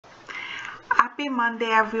Happy Monday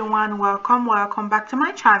everyone. Welcome back to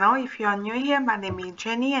my channel. If you are new here, my name is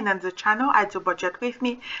Jenny, and on the channel I do budget with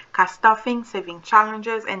me, cash stuffing, saving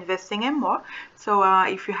challenges, investing and more. So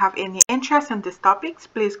if you have any interest in these topics,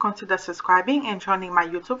 please consider subscribing and joining my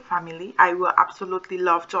YouTube family. I will absolutely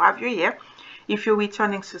love to have you here. If you're a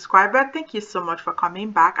returning subscriber, thank you so much for coming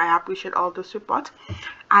back. I appreciate all the support.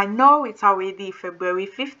 I know it's already February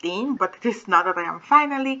 15, but it is now that I am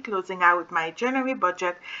finally closing out my January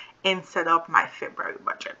budget and set up my February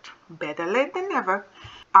budget. Better late than never.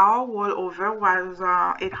 Our rollover was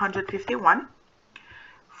 $851.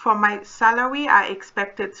 For my salary, I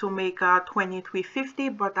expected to make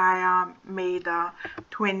 $23.50, but I made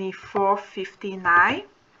 $24.59,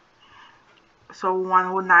 so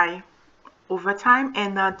 $109 overtime.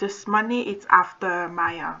 And this money is after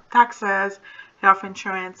my taxes, health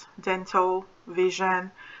insurance, dental,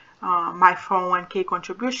 vision, my 401k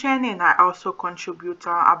contribution, and I also contribute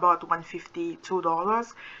about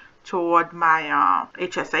 $152 toward my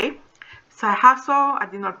HSA. So I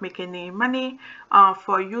did not make any money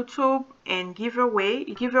for YouTube and giveaway.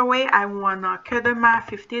 I won Kedema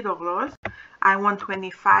 $50. I won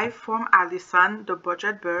 $25 from Allison, the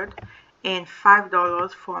budget bird, and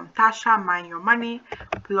 $5 from Tasha, Mind Your Money.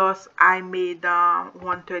 Plus I made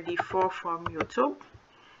 $134 from YouTube,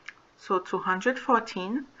 so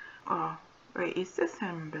 $214. Oh wait, is this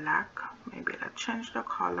in black? Maybe let's change the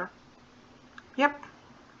color. Yep.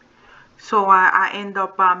 So I end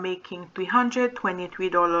up making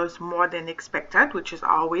 $323 more than expected, which is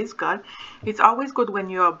always good. It's always good when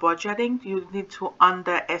you're budgeting. You need to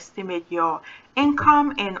underestimate your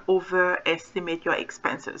income and overestimate your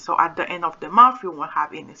expenses. So at the end of the month, you won't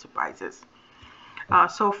have any surprises.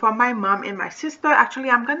 So for my mom and my sister,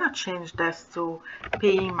 actually, I'm gonna change this to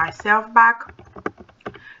paying myself back.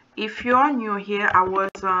 If you're new here,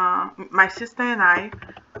 my sister and I,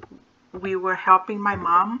 we were helping my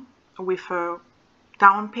mom with her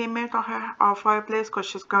down payment of her place because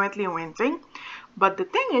she's currently renting. But the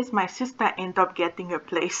thing is, my sister ended up getting her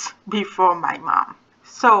place before my mom.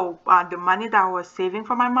 So the money that I was saving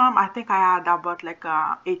for my mom, I think I had about like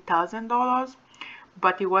 $8,000,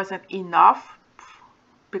 but it wasn't enough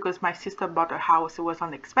because my sister bought a house. It was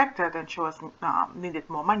unexpected and she was needed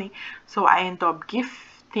more money. So I ended up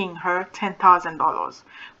gifting her $10,000,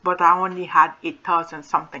 but I only had 8,000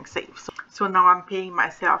 something saved. So now I'm paying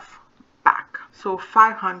myself back, so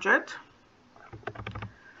 $500.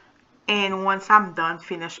 And once I'm done,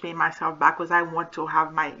 finish paying myself back, because I want to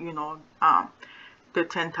have my the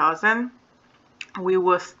 10,000, we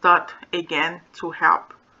will start again to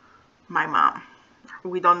help my mom.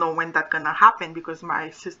 We don't know when that's gonna happen because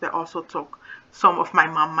my sister also took some of my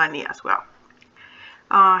mom money as well.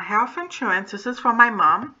 Health insurance, this is for my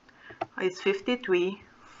mom. It's $53.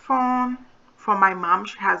 For my mom,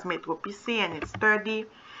 she has Metro PC and it's $30.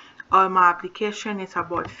 On my application, it's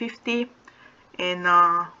about $50. And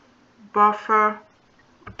buffer,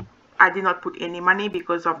 I did not put any money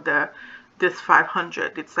because of this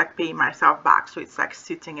 $500. It's like paying myself back, so it's like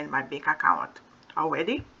sitting in my bank account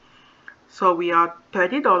already. So we are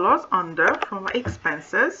 $30 under from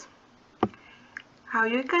expenses. How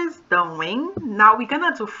you guys doing? Now we're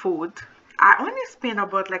gonna do food. I only spent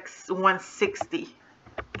about like $160.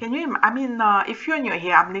 Can you? I mean, if you're new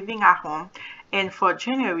here, I'm living at home, and for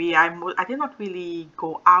January, I did not really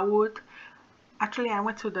go out. Actually, I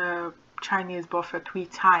went to the Chinese buffet 3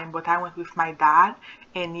 times, but I went with my dad,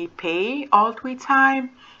 and he paid all 3 times.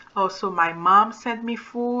 Also, my mom sent me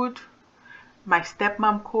food. My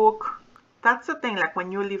stepmom cooked. That's the thing. Like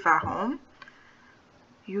when you live at home,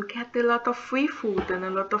 you get a lot of free food and a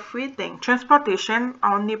lot of free things. Transportation,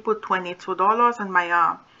 I only put $22 on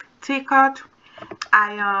my ticket.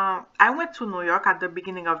 I went to New York at the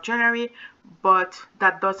beginning of January, but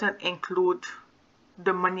that doesn't include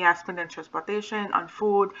the money I spent on transportation, on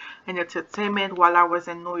food, and entertainment while I was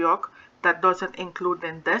in New York. That doesn't include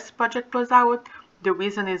in this budget closeout. The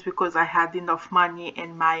reason is because I had enough money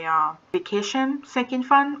in my vacation sinking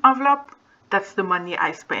fund envelope. That's the money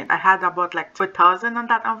I spent. I had about like $2,000 on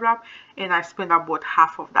that envelope, and I spent about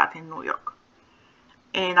half of that in New York.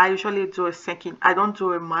 And I usually do a sinking. I don't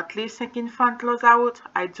do a monthly sinking fund closeout.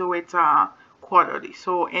 I do it quarterly.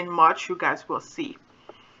 So in March, you guys will see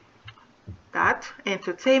that.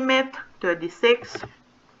 Entertainment, $36.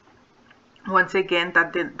 Once again,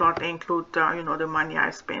 that did not include the money I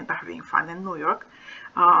spent having fun in New York.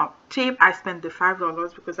 Tip, I spent the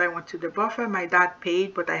 $5 because I went to the buffet. My dad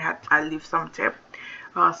paid, but I leave some tip.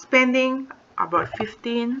 Spending about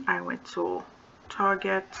 $15. I went to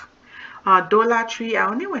Target. Dollar Tree, I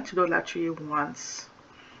only went to Dollar Tree once,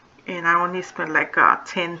 and I only spent like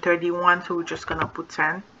 $10.31, so we're just gonna put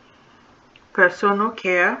 10. Personal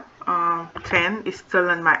care 10 is still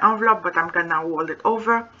in my envelope, but I'm gonna roll it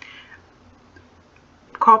over.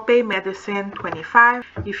 Copay medicine 25.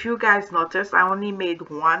 If you guys noticed, I only made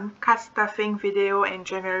one cat stuffing video in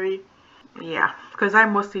January. Yeah, because I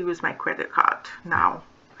mostly use my credit card now.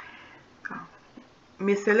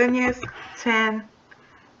 Miscellaneous 10.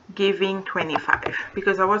 Giving 25,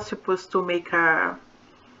 because I was supposed to make another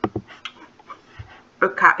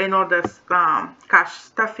cash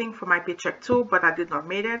stuffing for my paycheck too, but I did not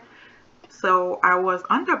make it. So I was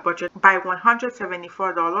under budget by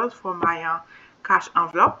 $174 for my cash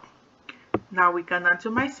envelope. Now we're gonna do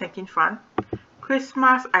my sinking fund.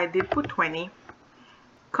 Christmas I did put 20.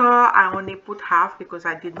 Car I only put half because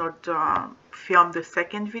I did not film the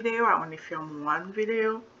second video. I only filmed one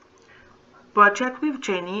video. Budget with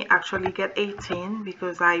Jenny actually get 18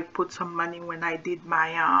 because I put some money when I did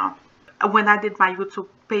my YouTube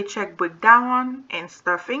paycheck breakdown and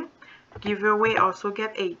stuffing. Giveaway also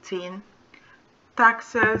get 18.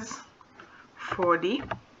 Taxes 40.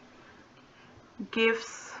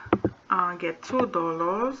 Gifts get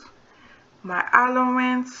 $2. My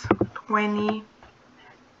allowance 20.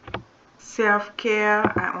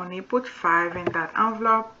 Self-care I only put 5 in that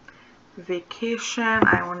envelope. Vacation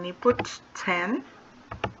I only put 10.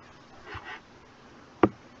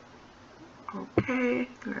 Okay,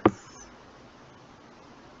 let's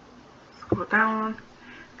go down.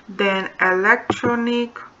 Then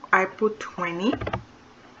electronic I put 20.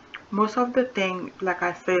 Most of the thing, like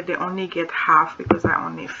I said, they only get half because I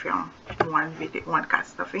only film one video, one cat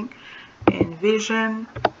stuffing. And vision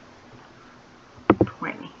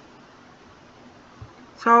 20.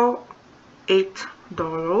 So $8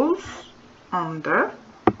 under.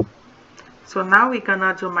 So now we're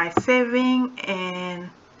gonna do my saving. And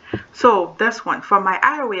so this one for my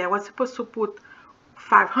IRA I was supposed to put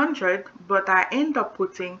 500, but I end up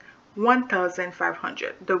putting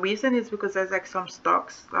 1,500. The reason is because there's like some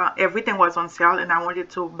stocks, everything was on sale and I wanted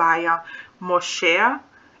to buy more share,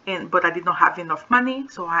 but I did not have enough money,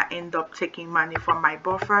 so I end up taking money from my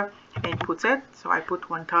buffer and put it. So I put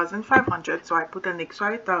 1,500, so I put an extra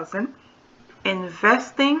 1,000.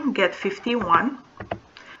 Investing get 51.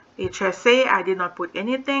 HSA I did not put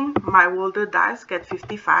anything. My Wilder dice get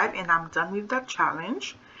 55, and I'm done with that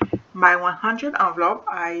challenge. My 100 envelope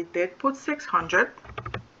I did put 600.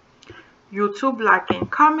 YouTube like and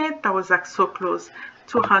comment, that was like so close,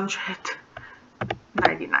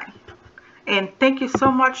 299. And thank you so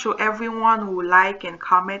much to everyone who like and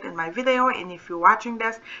comment in my video. And if you're watching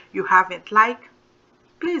this, you haven't liked,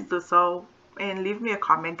 please do so and leave me a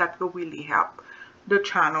comment. That will really help the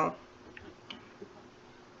channel.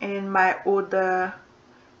 And my other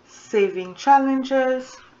saving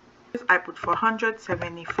challenges, I put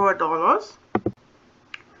 $474.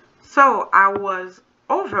 So I was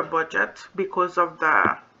over budget because of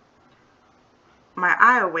my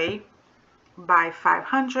IRA by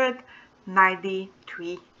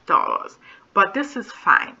 $593. But this is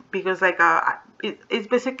fine because like it's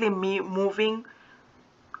basically me moving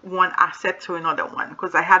one asset to another one,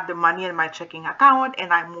 because I had the money in my checking account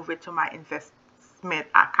and I move it to my investment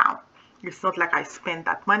account. It's not like I spent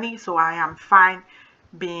that money, so I am fine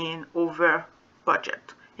being over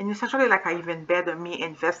budget. And it's actually like even better me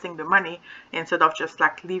investing the money instead of just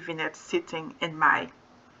like leaving it sitting in my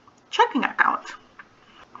checking account.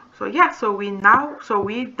 So yeah, so we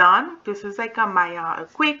done. This is like my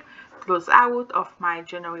quick close out of my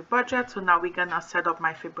January budget. So now we're gonna set up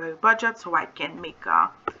my February budget so I can make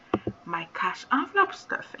my cash envelope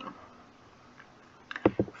stuffing.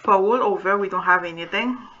 For rollover, we don't have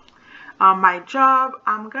anything. My job,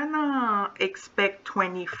 I'm gonna expect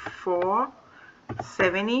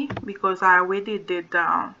 $24.70 because I already did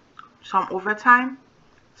some overtime,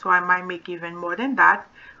 so I might make even more than that.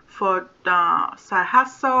 For the side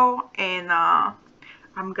hustle, and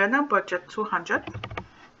I'm gonna budget 200.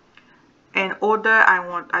 And order,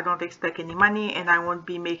 I don't expect any money, and I won't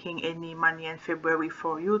be making any money in February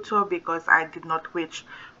for YouTube because I did not reach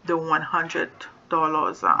the $100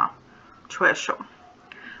 threshold.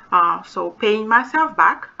 So paying myself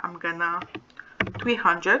back, I'm gonna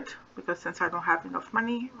 300, because since I don't have enough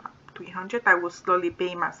money, 300, I will slowly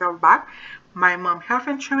pay myself back. My mom health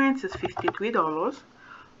insurance is $53.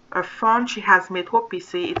 A phone she has made her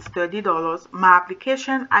PC, it's $30. My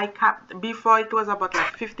application, before it was about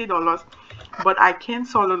like $50, but I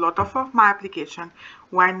canceled a lot of my application.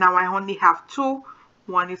 Right now I only have 2.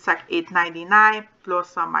 One is like $8.99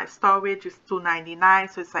 plus my storage is $2.99,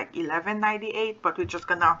 so it's like $11.98, but we're just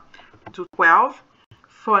gonna do 12.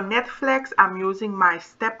 For Netflix, I'm using my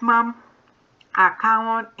stepmom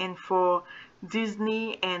account, and for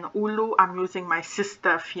Disney and Hulu, I'm using my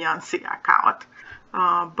sister fiance account.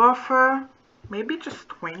 Buffer, maybe just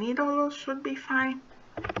 $20 should be fine,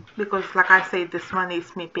 because like I said, this money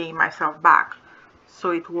is me paying myself back,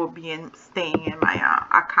 so it will be staying in my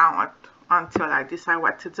account until I decide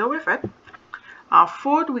what to do with it.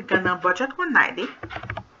 Food, we're gonna budget $190.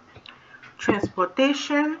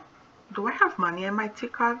 Transportation, do I have money in my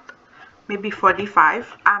ticket? Maybe $45.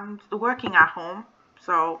 I'm working at home,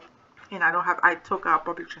 so and I took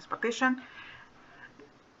public transportation,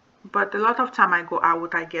 but a lot of time I go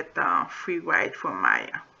out, I get the free ride from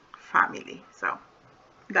my family, so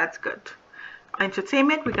that's good.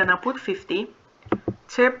 Entertainment, we're gonna put 50.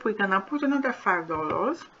 Tip, we're gonna put another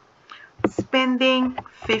 $5. Spending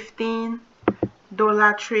 15.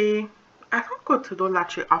 Dollar Tree, I don't go to Dollar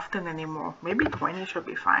Tree often anymore. Maybe 20 should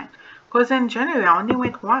be fine, because in January I only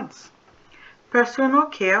went once. Personal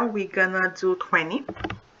care, we're gonna do 20.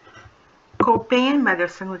 Copay and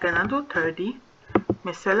medicine, we're gonna do 30.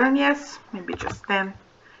 Miscellaneous, maybe just 10.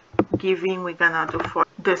 Giving, we're gonna do for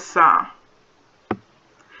this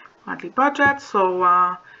monthly budget. So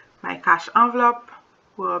my cash envelope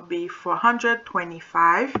will be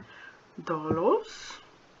 $425.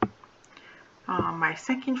 My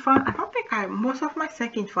sinking fund, I don't think most of my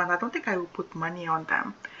sinking fund, I don't think I will put money on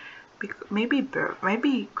them. Maybe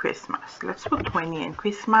Christmas, let's put 20 in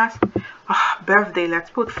Christmas. Birthday, let's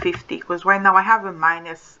put 50, because right now I have a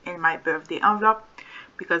minus in my birthday envelope,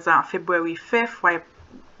 because February 5th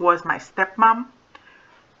was my stepmom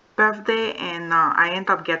birthday, and I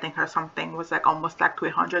ended up getting her something. It was like almost like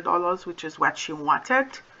 $300, which is what she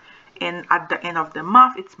wanted, and at the end of the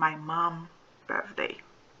month it's my mom birthday.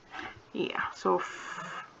 Yeah, so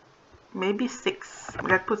maybe 6,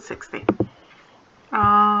 let's put 60.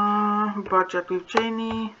 Budget with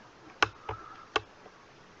Jenny,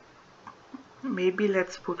 maybe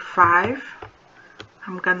let's put 5.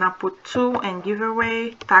 I'm gonna put 2 and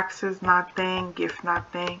giveaway. Taxes nothing, gift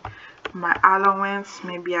nothing. My allowance,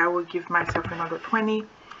 maybe I will give myself another 20.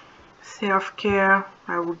 Self-care,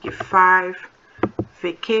 I will give 5.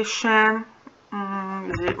 Vacation,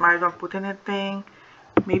 I don't put anything.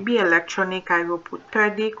 Maybe electronic, I will put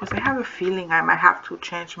 30, because I have a feeling I might have to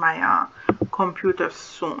change my computer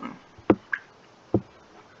soon.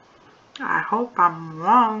 I hope I'm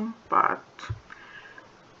wrong, but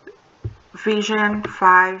vision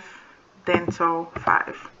 5, dental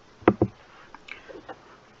 5.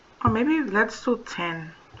 Or maybe let's do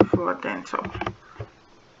 10 for dental.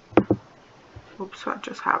 Oops, what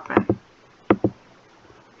just happened?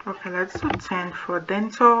 Okay, let's do 10 for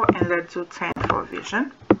dental and let's do 10 for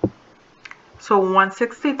vision. So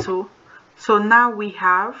 162. So now we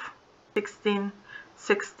have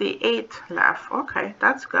 1668 left. Okay,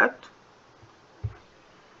 that's good.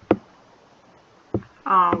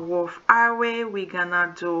 Wolf Highway, we're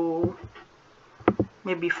gonna do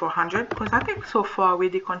maybe 400, because I think so far we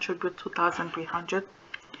did contribute 2,300.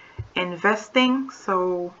 Investing,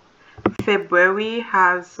 so February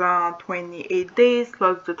has 28 days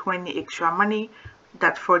plus the 20 extra money,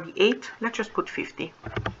 that's 48. Let's just put 50.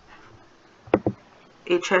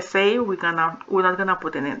 HSA, we're not gonna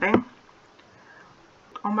put anything.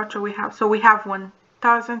 How much do we have? So we have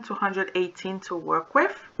 1,218 to work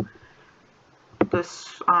with.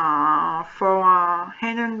 This for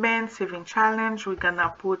hand and band saving challenge, we're gonna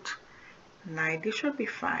put 90, should be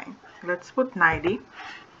fine. Let's put 90.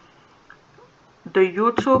 The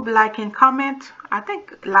YouTube like and comment, I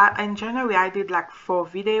think in January I did like 4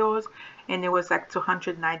 videos and it was like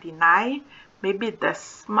 299. Maybe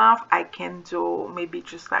this month I can do maybe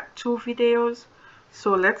just like 2 videos,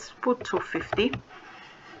 so let's put 250.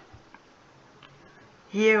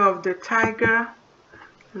 Year of the Tiger,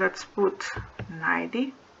 let's put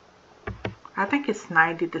 90. I think it's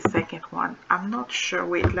 90, the second one. I'm not sure.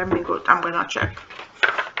 Wait, let me go. I'm gonna check.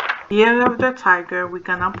 Year of the Tiger, we're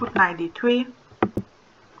gonna put 93.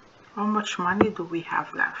 How much money do we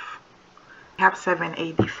have left? We have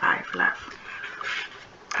 785 left.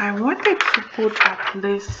 I wanted to put at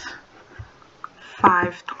least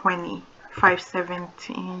 520,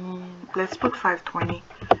 517. Let's put 520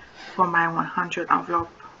 for my 100 envelope.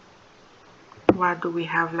 What do we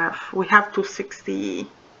have left? We have 265.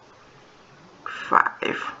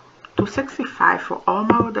 265 for all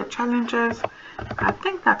my other challenges. I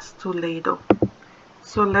think that's too late though.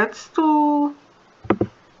 So let's do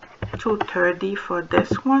 230 for this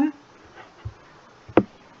one.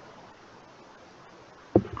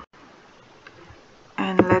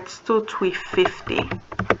 And let's do 350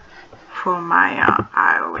 for my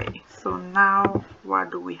IRA. So now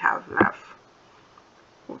what do we have left?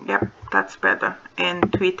 Yep, that's better.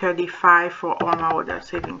 And 335 for all my other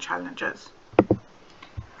saving challenges.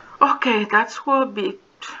 Okay, that will be,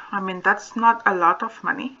 I mean, that's not a lot of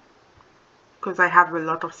money because I have a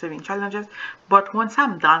lot of saving challenges. But once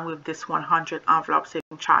I'm done with this 100 envelope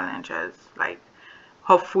saving challenges, like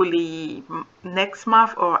hopefully next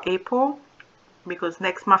month or April, because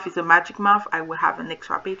next month is a magic month, I will have an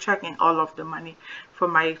extra paycheck and all of the money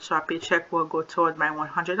from my extra paycheck will go toward my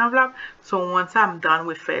 100 envelope. So once I'm done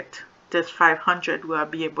with it, this 500 will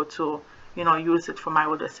be able to, you know, use it for my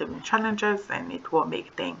other saving challenges, and it will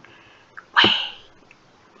make things way,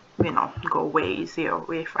 you know, go way easier,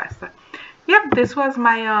 way faster. Yep, this was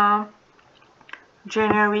my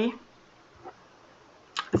January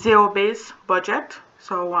zero base budget.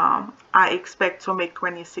 So I expect to make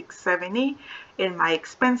 $26.70 in my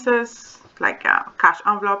expenses, like cash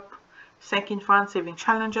envelope, sinking fund, saving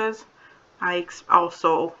challenges. I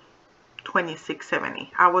also $26.70.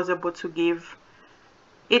 I was able to give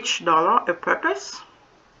each dollar a purpose.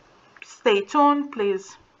 Stay tuned.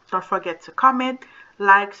 Please don't forget to comment,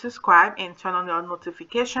 like, subscribe, and turn on your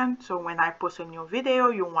notification so when I post a new video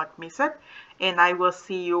you won't miss it. And I will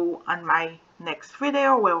see you on my next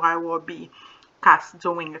video where I will be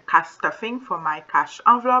doing a cash stuffing for my cash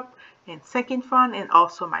envelope and sinking fund, and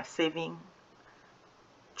also my saving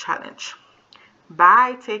challenge.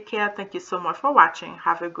 Bye, take care, thank you so much for watching,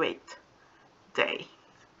 have a great day.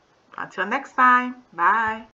 Until next time, bye.